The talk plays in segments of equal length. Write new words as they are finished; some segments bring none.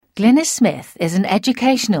Glynis Smith is an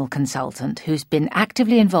educational consultant who's been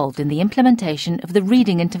actively involved in the implementation of the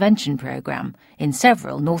Reading Intervention Programme in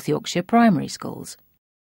several North Yorkshire primary schools.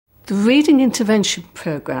 The Reading Intervention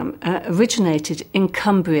Programme originated in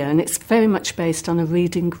Cumbria, and it's very much based on a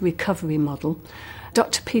reading recovery model.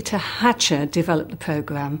 Dr. Peter Hatcher developed the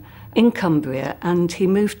programme in Cumbria, and he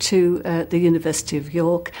moved to the University of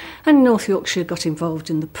York, and North Yorkshire got involved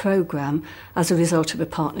in the programme as a result of a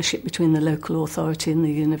partnership between the local authority and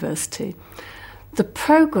the university. The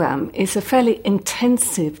programme is a fairly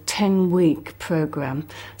intensive 10-week programme,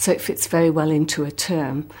 so it fits very well into a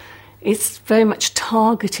term. It's very much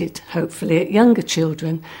targeted, hopefully, at younger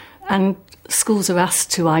children, and schools are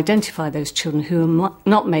asked to identify those children who are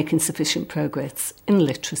not making sufficient progress in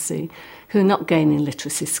literacy, who are not gaining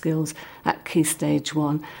literacy skills at Key Stage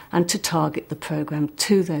 1, and to target the programme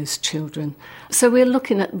to those children. So we're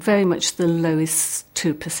looking at very much the lowest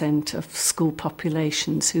 2% of school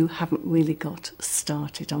populations who haven't really got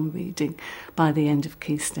started on reading by the end of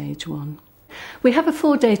Key Stage 1. We have a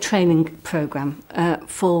 4-day training programme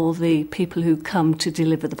for the people who come to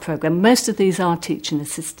deliver the programme. Most of these are teaching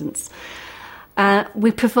assistants.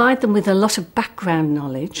 We provide them with a lot of background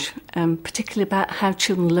knowledge, particularly about how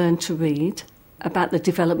children learn to read, about the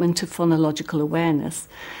development of phonological awareness.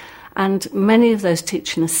 And many of those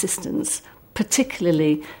teaching assistants,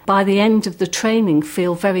 particularly by the end of the training,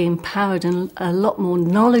 feel very empowered and a lot more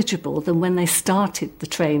knowledgeable than when they started the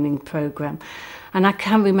training programme. And I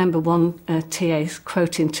can remember one TA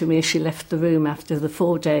quoting to me as she left the room after the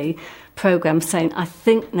 4-day programme saying, "I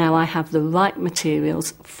think now I have the right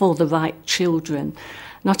materials for the right children."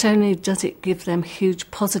 Not only does it give them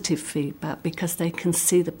huge positive feedback because they can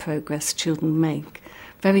see the progress children make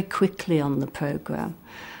very quickly on the programme,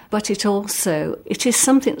 but it is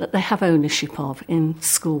something that they have ownership of in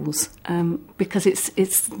schools because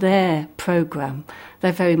it's their programme.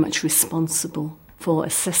 They're very much responsible for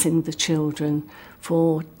assessing the children,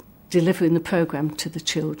 for delivering the programme to the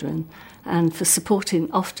children, and for supporting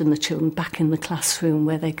often the children back in the classroom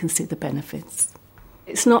where they can see the benefits.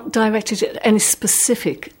 It's not directed at any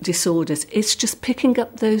specific disorders, it's just picking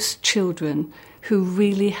up those children who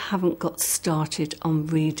really haven't got started on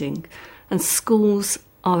reading. And schools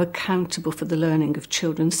are accountable for the learning of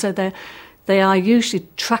children, so they are usually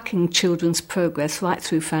tracking children's progress right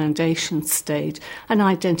through foundation stage and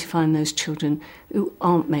identifying those children who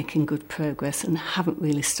aren't making good progress and haven't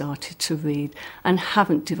really started to read and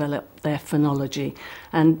haven't developed their phonology.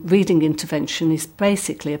 And reading intervention is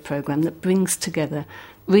basically a programme that brings together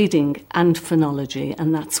reading and phonology,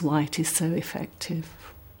 and that's why it is so effective.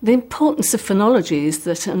 The importance of phonology is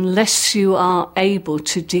that unless you are able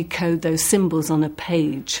to decode those symbols on a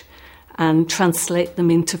page and translate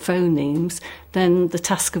them into phonemes, then the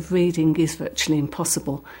task of reading is virtually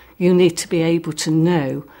impossible. You need to be able to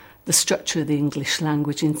know the structure of the English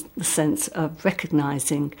language in the sense of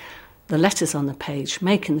recognising the letters on the page,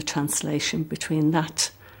 making the translation between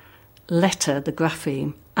that letter, the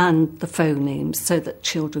grapheme, and the phonemes, so that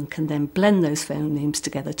children can then blend those phonemes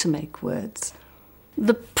together to make words.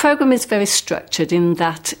 The programme is very structured in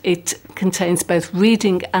that it contains both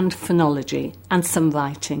reading and phonology and some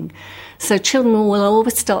writing. So children will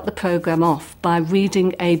always start the programme off by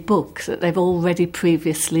reading a book that they've already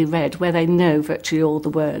previously read, where they know virtually all the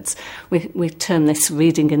words. We term this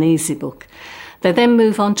reading an easy book. They then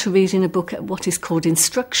move on to reading a book at what is called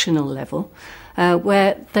instructional level,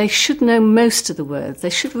 where they should know most of the words. They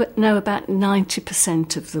should know about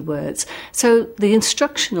 90% of the words. So the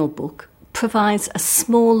instructional book provides a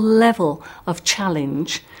small level of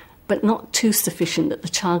challenge, but not too sufficient that the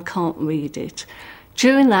child can't read it.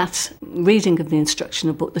 During that reading of the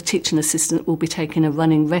instructional book, the teaching assistant will be taking a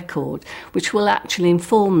running record, which will actually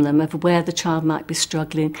inform them of where the child might be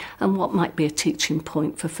struggling and what might be a teaching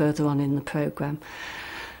point for further on in the programme.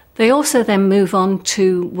 They also then move on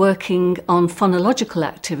to working on phonological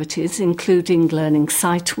activities, including learning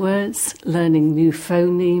sight words, learning new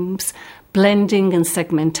phonemes, blending and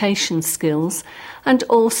segmentation skills, and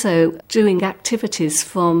also doing activities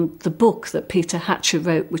from the book that Peter Hatcher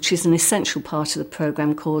wrote, which is an essential part of the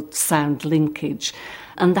programme, called Sound Linkage.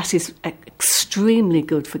 And that is extremely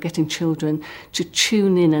good for getting children to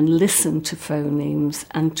tune in and listen to phonemes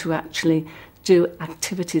and to actually do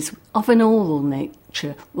activities of an oral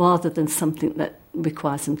nature rather than something that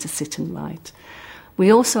requires them to sit and write. We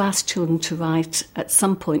also ask children to write at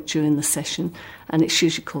some point during the session, and it's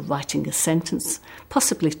usually called writing a sentence,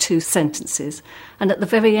 possibly 2 sentences. And at the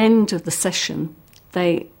very end of the session,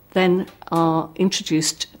 they then are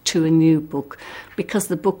introduced to a new book, because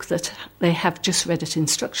the book that they have just read at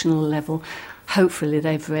instructional level, hopefully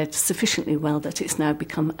they've read sufficiently well that it's now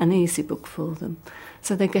become an easy book for them.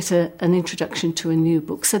 So they get an introduction to a new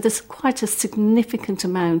book. So there's quite a significant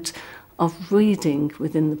amount of reading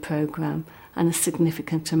within the programme and a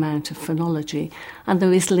significant amount of phonology, and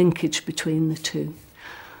there is linkage between the two.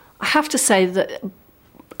 I have to say that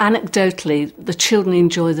anecdotally, the children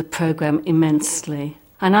enjoy the programme immensely,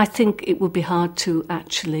 and I think it would be hard to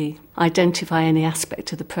actually identify any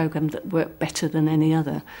aspect of the programme that worked better than any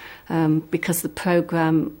other, because the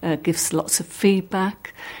programme gives lots of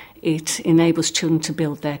feedback. It enables children to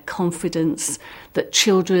build their confidence, that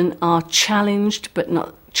children are challenged, but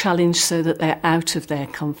not challenged so that they're out of their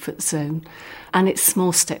comfort zone. And it's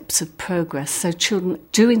small steps of progress. So children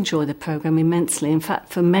do enjoy the programme immensely. In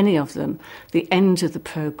fact, for many of them, the end of the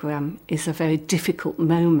programme is a very difficult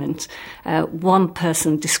moment. One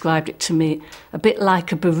person described it to me a bit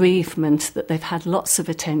like a bereavement, that they've had lots of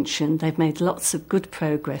attention, they've made lots of good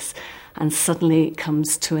progress, and suddenly it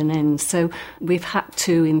comes to an end. So we've had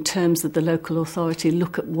to, in terms of the local authority,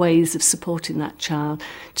 look at ways of supporting that child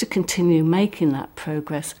to continue making that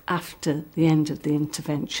progress after the end of the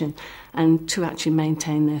intervention and to actually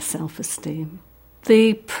maintain their self-esteem.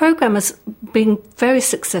 The programme has been very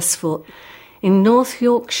successful. In North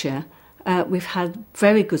Yorkshire, we've had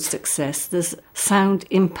very good success. There's sound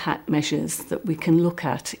impact measures that we can look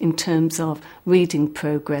at in terms of reading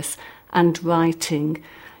progress and writing.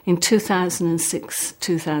 In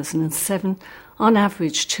 2006-2007, on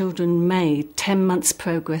average, children made 10 months'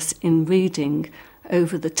 progress in reading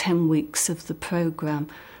over the 10 weeks of the programme.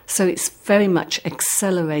 So it's very much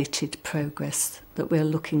accelerated progress that we're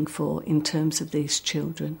looking for in terms of these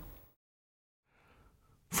children.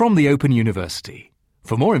 From the Open University.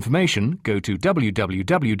 For more information, go to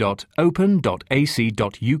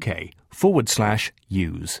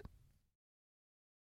www.open.ac.uk/use.